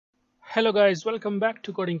Hello guys, welcome back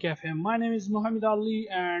to Coding Cafe. My name is Mohammed Ali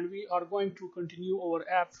and we are going to continue our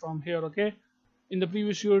app from here, okay? In the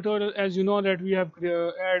previous tutorial, as you know that we have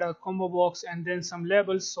add a combo box and then some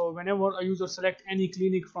labels. So whenever a user select any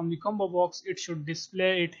clinic from the combo box, it should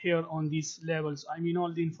display it here on these labels. I mean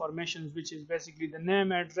all the information, which is basically the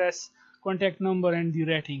name, address, contact number and the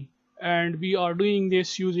rating. And we are doing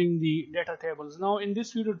this using the data tables. Now in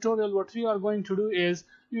this video tutorial, what we are going to do is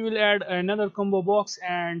we will add another combo box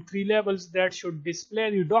and three labels that should display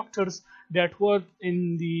the doctors that work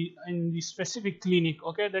in the specific clinic,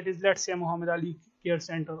 okay? That is, let's say Muhammad Ali Care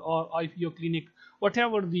Center or IPO clinic,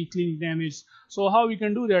 whatever the clinic name is. So how we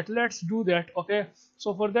can do that? Let's do that, okay?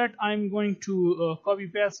 So for that I'm going to copy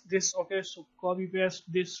paste this, okay? So copy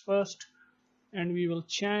paste this first and we will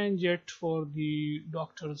change it for the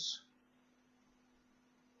doctors.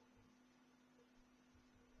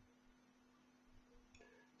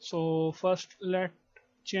 So first let's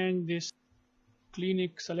change this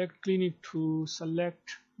clinic, select clinic to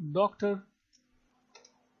select doctor,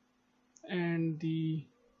 and we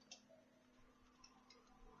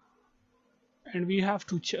have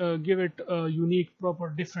to give it a unique proper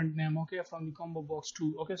different name, okay, from the combo box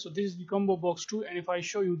 2. Okay, so this is the combo box 2 and if I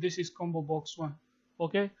show you, this is combo box 1.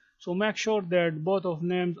 Okay, so make sure that both of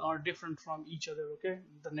names are different from each other, okay,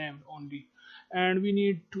 the name only. And we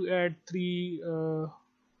need to add three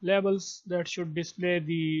labels that should display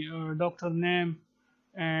the doctor name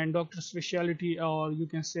and doctor specialty, or you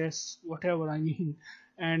can say whatever I mean,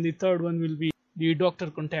 and the third one will be the doctor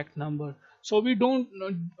contact number. So we do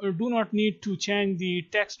not need to change the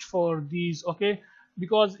text for these, okay,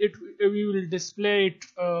 because we will display it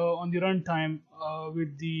on the runtime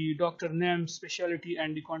with the doctor name, specialty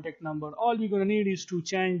and the contact number. All we're gonna need is to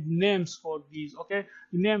change names for these, okay?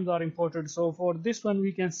 The names are important. So for this one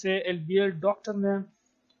we can say LBL doctor name,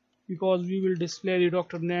 because we will display the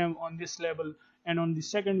doctor name on this label, and on the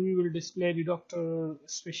second we will display the doctor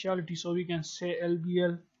specialty, so we can say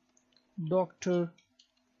LBL doctor,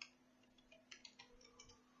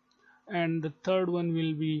 and the third one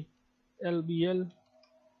will be LBL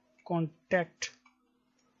contact,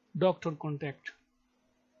 doctor contact.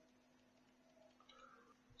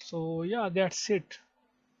 So yeah, that's it.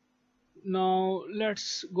 Now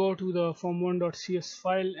let's go to the form1.cs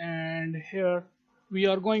file, and here we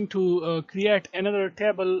are going to create another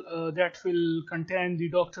table that will contain the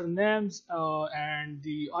doctor names and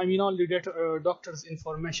all the doctor's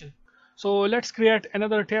information. So let's create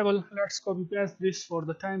another table. Let's copy paste this for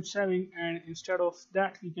the time saving, and instead of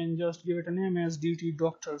that we can just give it a name as dt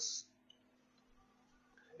doctors,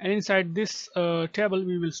 and inside this table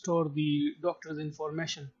we will store the doctor's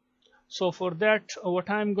information. So for that what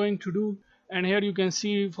I'm going to do, and here you can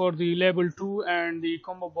see for the label 2 and the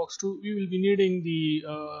combo box 2 we will be needing the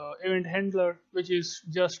event handler, which is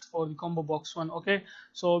just for the combo box 1, okay?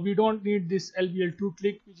 So we don't need this LBL2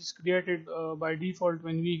 click, which is created by default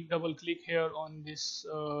when we double click here on this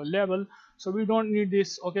label. So we don't need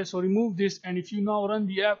this, okay? So remove this, and if you now run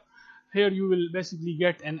the app, here you will basically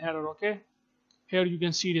get an error, okay? Here you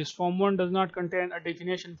can see this form1 does not contain a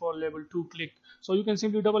definition for label 2 click. So you can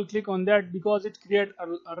simply double click on that because it creates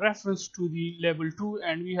a reference to the label 2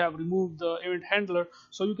 and we have removed the event handler.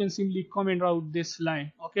 So you can simply comment out this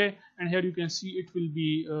line, okay, and here you can see it will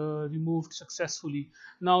be removed successfully.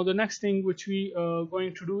 Now the next thing which we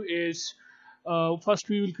going to do is first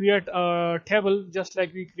we will create a table just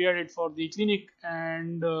like we created for the clinic,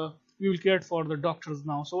 and we will create for the doctors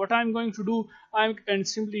now. So what I'm going to do, I can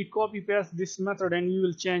simply copy paste this method and we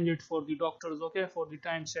will change it for the doctors, okay, for the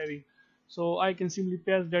time saving. So I can simply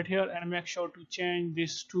paste that here and make sure to change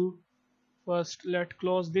this to, first let's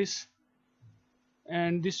close this,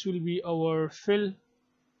 and this will be our fill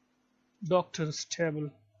doctors table.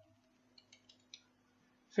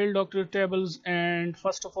 Fill doctor tables, and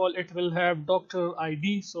first of all it will have doctor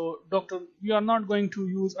ID. So doctor, we are not going to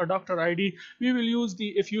use a doctor ID, we will use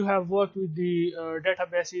the, if you have worked with the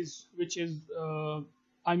databases, which is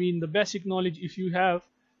the basic knowledge if you have.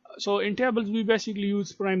 So in tables we basically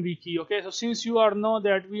use primary key, okay? So since you are know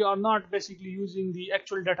that we are not basically using the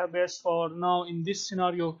actual database for now in this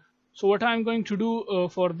scenario, so what I'm going to do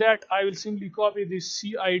for that, I will simply copy this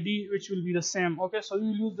CID, which will be the same, okay? So we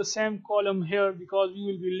will use the same column here because we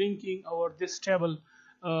will be linking our this table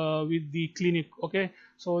with the clinic, okay?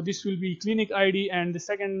 So this will be clinic ID, and the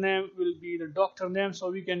second name will be the doctor name, so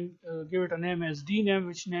we can give it a name as D name,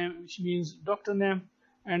 which means doctor name,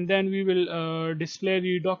 and then we will display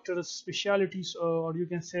the doctor's specialties, or you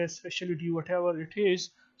can say specialty, whatever it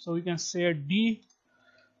is. So we can say D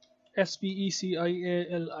speciality,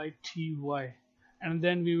 and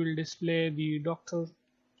then we will display the doctor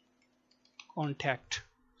contact.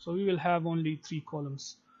 So we will have only 3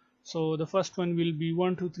 columns. So the first one will be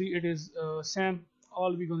 1 2 3. It is Sam.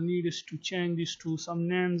 All we're gonna need is to change this to some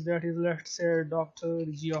names, that is, let's say Dr.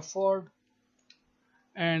 Gia Ford,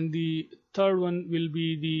 and the third one will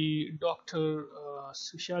be the doctor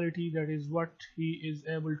specialty, that is what he is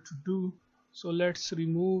able to do. So let's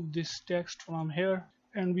remove this text from here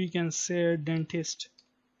and we can say dentist,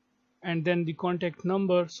 and then the contact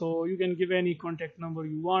number. So you can give any contact number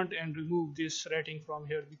you want and remove this rating from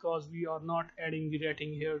here because we are not adding the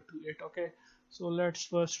rating here to it. Okay, so let's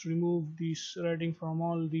first remove this rating from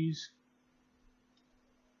all these.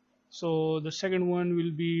 So the second one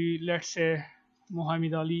will be, let's say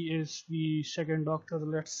Muhammad Ali is the second doctor,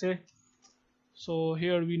 let's say. So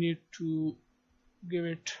here we need to give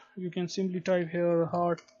it, you can simply type here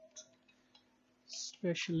heart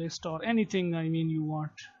specialist or anything I mean you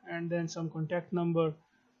want, and then some contact number,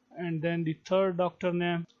 and then the third doctor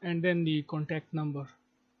name, and then the contact number.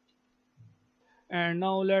 And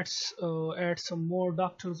now let's add some more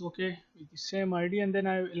doctors, okay, with the same ID, and then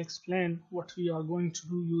I will explain what we are going to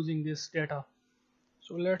do using this data.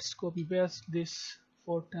 So let's copy paste this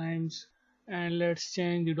 4 times, and let's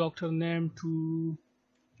change the doctor name to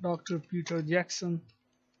Dr. Peter Jackson,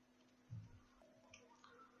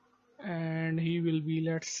 and he will be,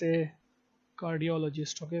 let's say,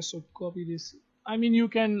 cardiologist. Okay, so copy this. I mean you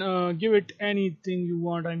can give it anything you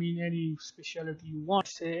want, I mean any specialty you want,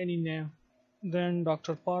 say any name. Then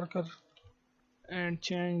Dr. Parker, and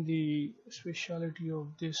change the specialty of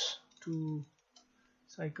this to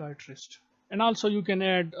psychiatrist. And also you can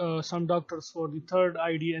add some doctors for the third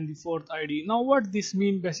ID and the fourth ID. Now what this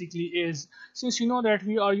means basically is, since you know that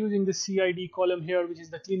we are using the CID column here, which is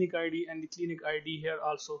the clinic ID, and the clinic ID here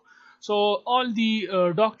also, so all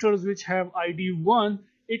the doctors which have ID 1,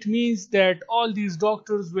 it means that all these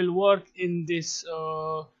doctors will work in this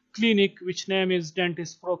clinic which name is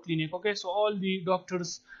Dentist Pro Clinic. Okay, so all the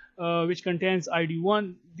doctors which contains ID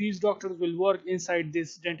 1, these doctors will work inside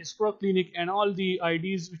this Dentist Pro Clinic, and all the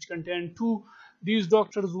IDs which contain 2, these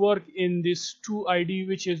doctors work in this 2 ID,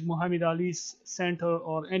 which is Muhammad Ali's center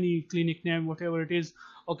or any clinic name, whatever it is.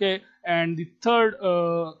 Okay, and the third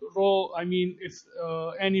row, I mean if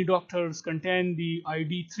any doctors contain the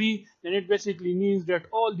ID 3, then it basically means that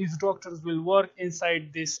all these doctors will work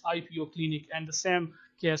inside this IPO clinic, and the same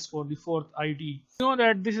case for the fourth ID. You know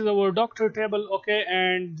that this is our doctor table, okay,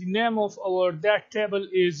 and the name of our that table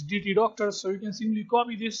is DT doctors. So you can simply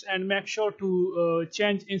copy this and make sure to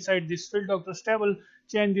change inside this field doctors table,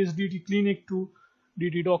 change this DT clinic to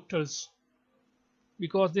DT doctors,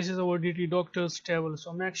 because this is our DT doctors table.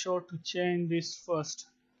 So make sure to change this first.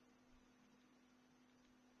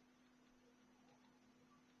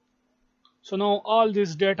 So now all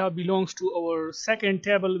this data belongs to our second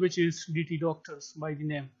table, which is DT doctors by the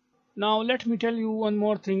name. Now let me tell you one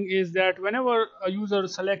more thing, is that whenever a user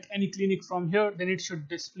select any clinic from here, then it should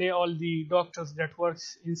display all the doctors that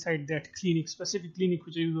works inside that clinic, specific clinic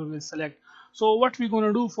which a user will select. So what we're going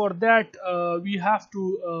to do for that, we have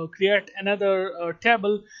to create another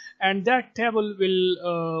table, and that table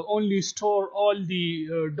will only store all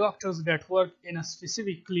the doctors that work in a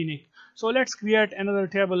specific clinic. So let's create another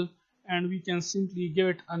table, and we can simply give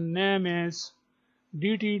it a name as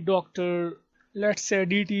DT doctor, let's say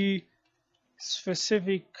DT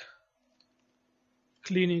specific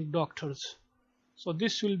clinic doctors. So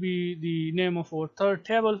this will be the name of our third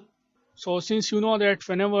table. So since you know that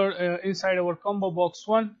whenever inside our ComboBox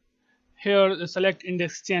 1, here the select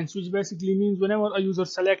index change, which basically means whenever a user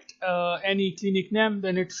select any clinic name,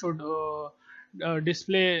 then it should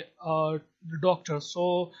display the doctor.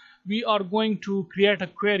 So we are going to create a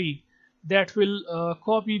query that will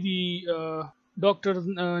copy the doctor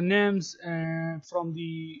names from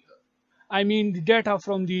the, I mean the data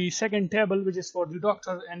from the second table, which is for the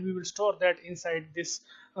doctor, and we will store that inside this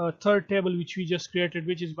third table which we just created,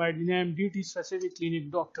 which is by the name DT specific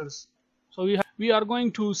clinic doctors. So we are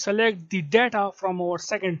going to select the data from our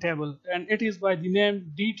second table, and it is by the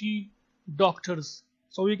name DT doctors.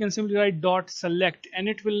 So we can simply write dot select, and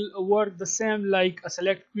it will work the same like a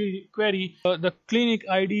select query. The clinic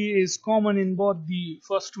ID is common in both the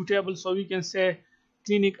first 2 tables, so we can say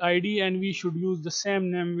clinic ID, and we should use the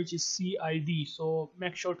same name, which is CID. So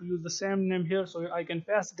make sure to use the same name here. So I can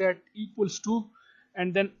pass that equals to,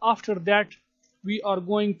 and then after that we are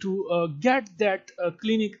going to get that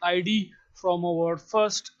clinic ID from our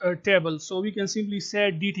first table. So we can simply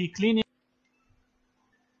say DT clinic,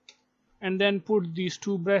 and then put these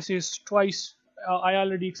 2 braces twice. I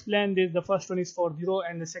already explained this. The first one is for the row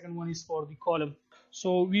and the second one is for the column.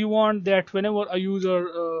 So we want that whenever a user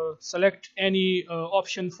select any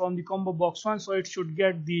option from the combo box one, so it should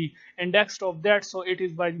get the index of that. So it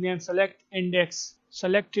is by the name select index,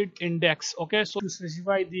 selected index. Okay, so to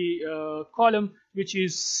specify the column which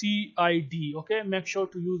is CID. Okay, make sure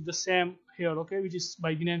to use the same here. Okay, which is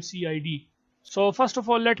by the name CID. So first of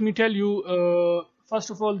all, let me tell you. First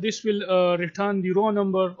of all, this will return the row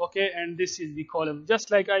number. Okay, and this is the column, just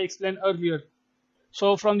like I explained earlier.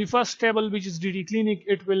 So from the first table, which is DT clinic,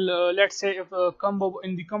 it will let's say if a combo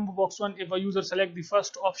in the combo box one, if a user select the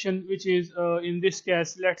first option, which is in this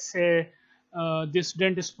case, let's say this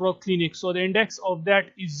dentist pro clinic, so the index of that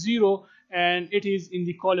is 0 and it is in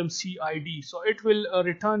the column CID. So it will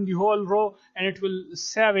return the whole row and it will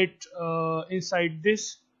save it inside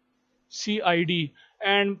this CID,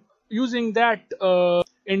 and using that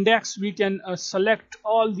index we can select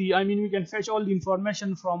all the, we can fetch all the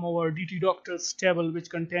information from our DT doctors table, which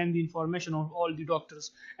contain the information of all the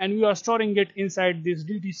doctors, and we are storing it inside this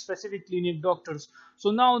DT specific clinic doctors.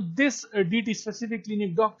 So now this DT specific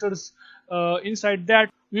clinic doctors, inside that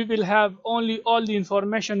we will have only all the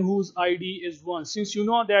information whose ID is 1, since you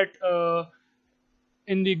know that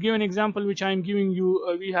in the given example which I am giving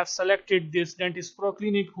you, we have selected this dentist pro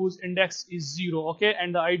clinic whose index is 0, okay,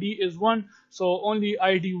 and the ID is 1. So only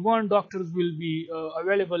ID 1 doctors will be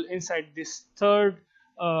available inside this third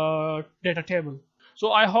data table.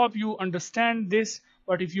 So I hope you understand this,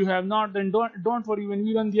 but if you have not, then don't worry, when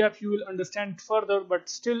we run the app you will understand further. But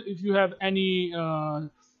still, if you have any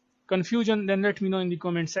confusion, then let me know in the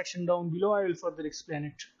comment section down below. I will further explain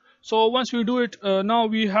it. So once we do it, now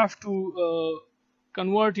we have to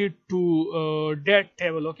convert it to dat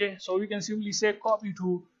table. Okay, so we can simply say copy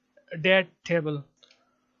to dat table,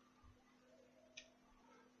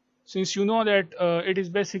 since you know that it is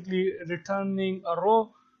basically returning a row,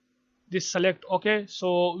 this select. Okay,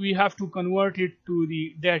 so we have to convert it to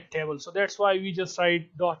the dat table, so that's why we just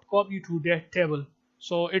write dot copy to dat table.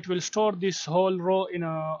 So it will store this whole row in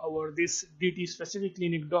our this DT specific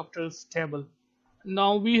clinic doctors table.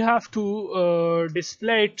 Now we have to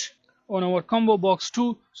display it on our combo box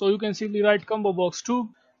 2. So you can simply write combo box 2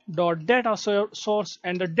 dot data source,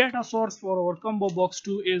 and the data source for our combo box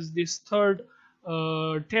 2 is this third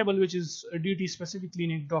table, which is DT specific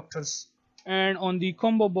clinic doctors. And on the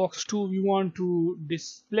combo box 2 we want to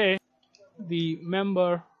display the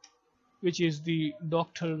member, which is the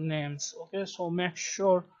doctor names. Okay, so make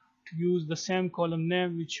sure to use the same column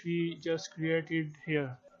name which we just created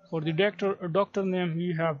here. For the doctor name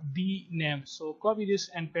we have D name, so copy this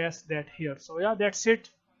and paste that here. So yeah, that's it.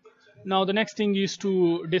 Now the next thing is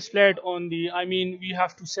to display it on the, we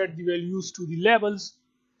have to set the values to the labels.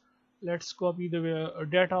 Let's copy the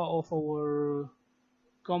data of our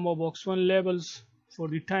combo box 1 labels for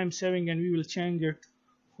the time saving, and we will change it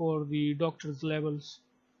for the doctor's labels.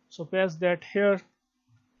 So paste that here,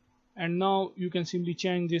 and now you can simply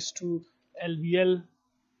change this to LBL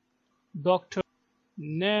doctor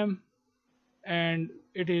name, and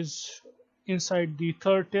it is inside the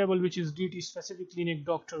third table, which is DT specific clinic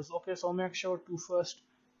doctors. Okay, so make sure to first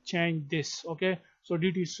change this. Okay, so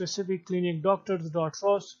DT specific clinic doctors dot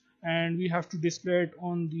rows, and we have to display it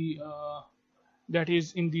on the that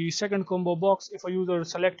is in the second combo box. If a user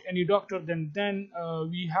select any doctor, then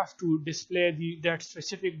we have to display that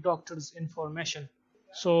specific doctor's information.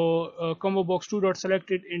 So combo box 2 dot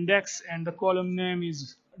selected index, and the column name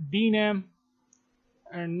is D name.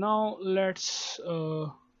 And now let's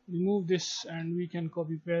remove this, and we can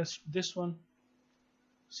copy paste this one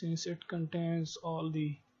since it contains all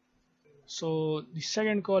the, so the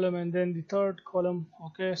second column and then the third column.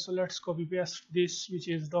 Okay, so let's copy paste this, which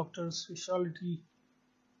is doctor's specialty.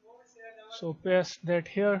 So paste that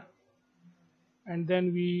here, and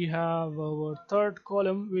then we have our third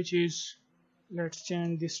column, which is, let's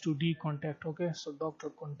change this to D contact. Okay, so doctor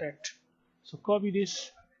contact. So copy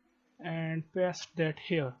this and paste that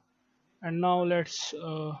here. And now let's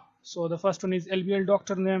so the first one is LBL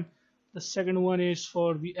doctor name, the second one is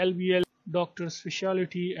for the LBL doctor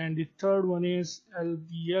specialty, and the third one is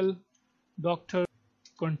LBL doctor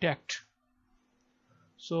contact.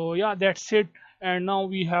 So yeah, that's it. And now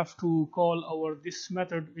we have to call our this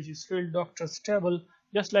method, which is field doctors table,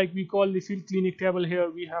 just like we call the field clinic table here.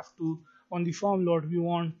 We have to, on the form load, we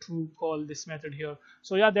want to call this method here.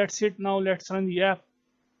 So yeah, that's it. Now let's run the app.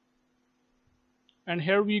 And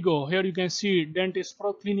here we go. Here you can see dentist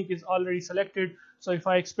pro clinic is already selected. So if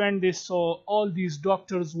I expand this, so all these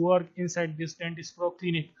doctors work inside this dentist pro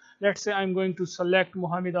clinic. Let's say I'm going to select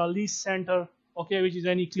Muhammad Ali Center, okay, which is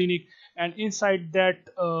any clinic, and inside that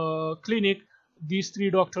clinic these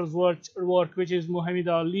three doctors work, which is Muhammad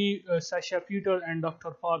Ali, Sasha Peter, and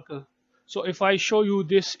Dr. Parker. So if I show you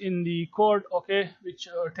this in the code, okay, which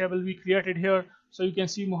table we created here, so you can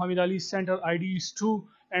see Muhammad Ali's center ID is 2,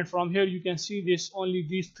 and from here you can see this only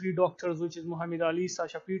these 3 doctors, which is Muhammad Ali,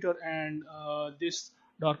 Sasha Peter, and this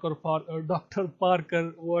Dr.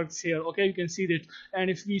 Parker works here. Okay, you can see that. And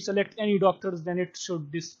if we select any doctors, then it should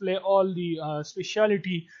display all the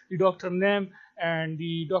specialty, the doctor name, and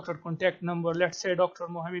the doctor contact number. Let's say Dr.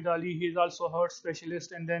 Muhammad Ali, he is also a heart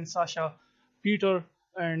specialist, and then Sasha Peter,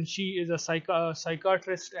 and she is a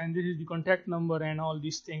psychiatrist, and this is the contact number and all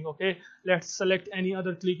these things. Okay, let's select any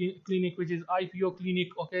other clinic, which is IPO clinic.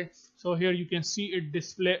 Okay, so here you can see it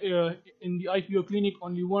display in the IPO clinic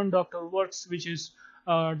only one doctor works, which is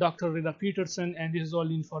Dr. Rida Peterson, and this is all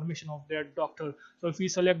the information of that doctor. So if we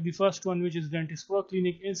select the first one, which is Dentist Pro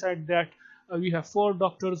Clinic, inside that we have 4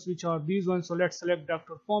 doctors, which are these ones. So let's select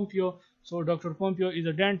Dr. Pompeo. So Dr. Pompeo is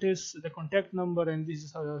a dentist, the contact number, and this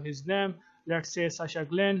is his name. Let's say Sasha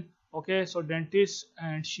Glenn. Okay, so dentist,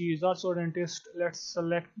 and she is also a dentist. Let's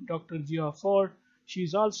select Dr. Gia Ford. She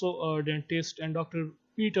is also a dentist, and Dr.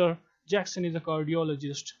 Peter Jackson is a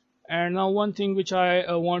cardiologist. And now one thing which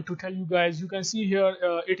I want to tell you guys, you can see here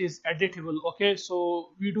it is editable. Okay, so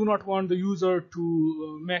we do not want the user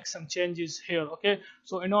to make some changes here. Okay,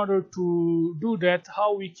 so in order to do that,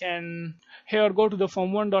 how we can, here go to the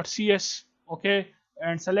form1.cs, okay,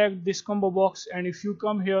 and select this combo box, and if you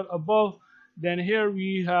come here above, then here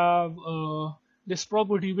we have this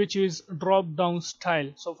property, which is drop down style.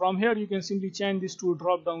 So from here you can simply change this to a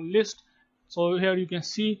drop down list. So here you can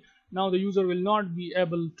see now the user will not be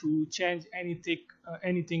able to change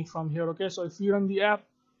anything from here. Okay, so if you run the app,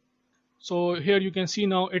 so here you can see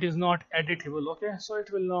now it is not editable. Okay, so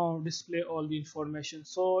it will now display all the information.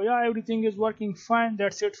 So yeah, everything is working fine.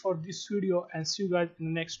 That's it for this video, and see you guys in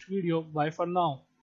the next video. Bye for now.